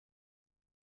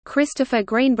Christopher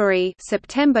Greenbury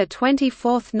 (September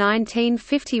 24,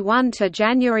 1951 to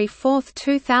January 4,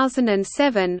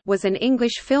 2007) was an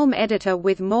English film editor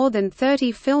with more than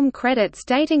 30 film credits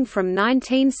dating from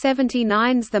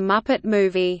 1979's The Muppet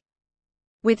Movie.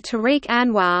 With Tariq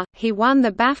Anwar, he won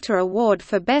the BAFTA Award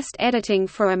for Best Editing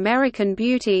for American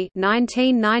Beauty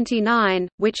 1999,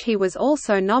 which he was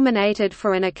also nominated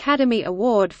for an Academy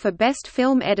Award for Best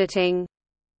Film Editing.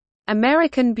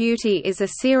 American Beauty is a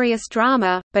serious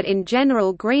drama, but in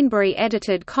general Greenbury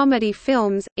edited comedy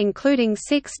films, including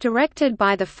 6 directed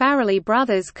by the Farrelly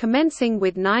brothers commencing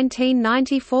with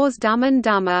 1994's Dumb and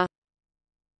Dumber.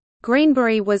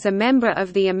 Greenbury was a member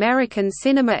of the American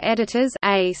Cinema Editors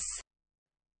 (ACE).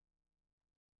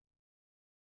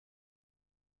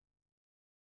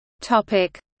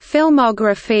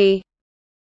 Filmography.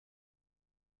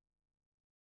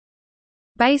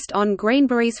 Based on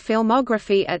Greenbury's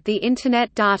filmography at the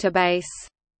Internet Database.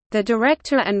 The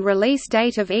director and release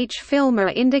date of each film are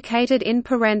indicated in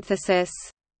parenthesis.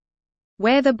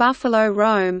 Where the Buffalo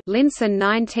Roam, Linson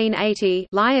 1980,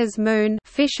 Liar's Moon,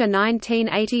 Fisher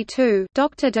 1982,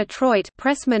 Dr. Detroit,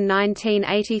 Pressman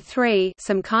 1983,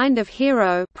 Some Kind of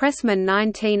Hero, Pressman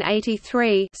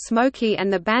 1983, Smokey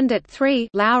and the Bandit 3,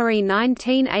 Lowry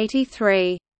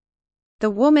 1983. The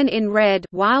Woman in Red,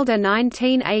 Wilder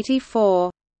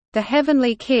 1984. The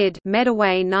Heavenly Kid,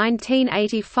 Medaway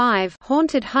 1985,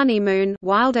 Haunted Honeymoon,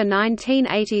 Wilder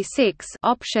 1986,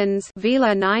 Options,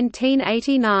 Vila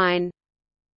 1989.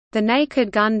 The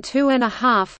Naked Gun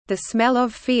 2.5, The Smell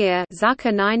of Fear,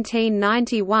 Zucker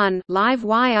 1991, Live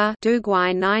Wire,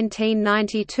 Dugwai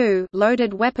 1992,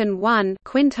 Loaded Weapon 1,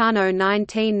 Quintano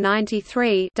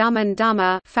 1993, Dumb and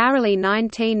Dumber, Farrelly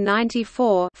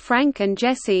 1994, Frank and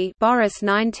Jesse, Boris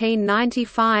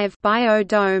 1995,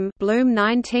 Biodome, Bloom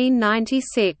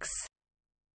 1996.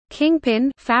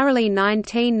 Kingpin, Farrelly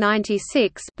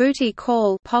 1996, Booty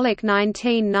Call, Pollock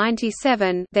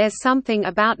 1997, There's Something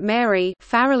About Mary,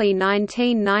 Farrelly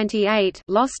 1998,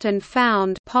 Lost and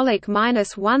Found, Pollock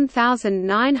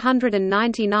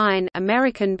 -1999,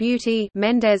 American Beauty,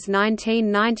 Mendez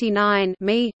 1999,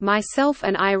 Me, Myself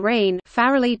and Irene,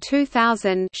 Farrelly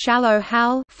 2000, Shallow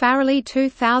Hal, Farrelly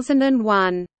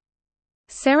 2001.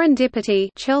 Serendipity,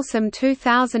 Chelsom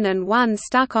 2001,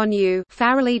 Stuck on You,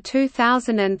 Farrelly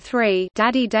 2003,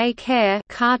 Daddy Day Care,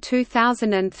 Carr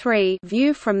 2003,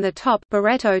 View from the Top,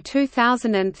 Barretto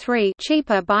 2003,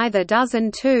 Cheaper by the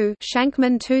Dozen 2,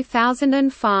 Shankman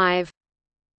 2005.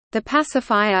 The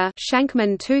Pacifier,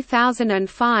 Shankman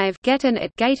 2005, Gettin'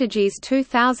 at Gatages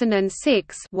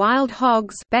 2006, Wild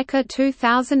Hogs, Becker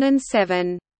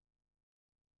 2007.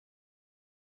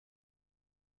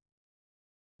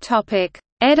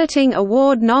 Editing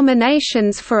award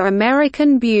nominations for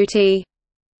American Beauty.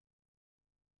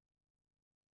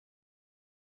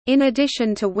 In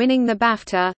addition to winning the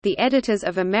BAFTA, the editors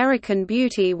of American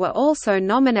Beauty were also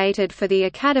nominated for the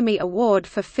Academy Award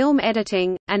for Film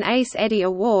Editing, an Ace Eddie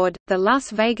Award, the Las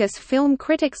Vegas Film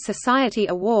Critics Society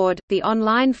Award, the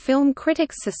Online Film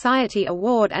Critics Society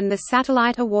Award and the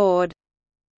Satellite Award.